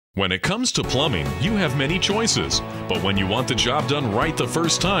When it comes to plumbing, you have many choices. But when you want the job done right the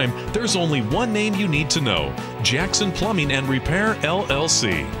first time, there's only one name you need to know: Jackson Plumbing and Repair,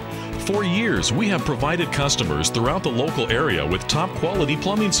 LLC. For years, we have provided customers throughout the local area with top quality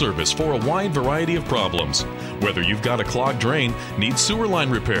plumbing service for a wide variety of problems. Whether you've got a clogged drain, need sewer line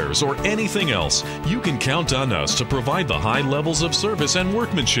repairs, or anything else, you can count on us to provide the high levels of service and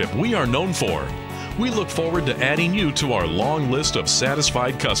workmanship we are known for. We look forward to adding you to our long list of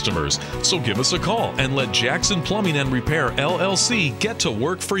satisfied customers. So give us a call and let Jackson Plumbing and Repair, LLC get to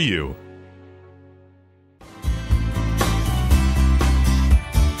work for you.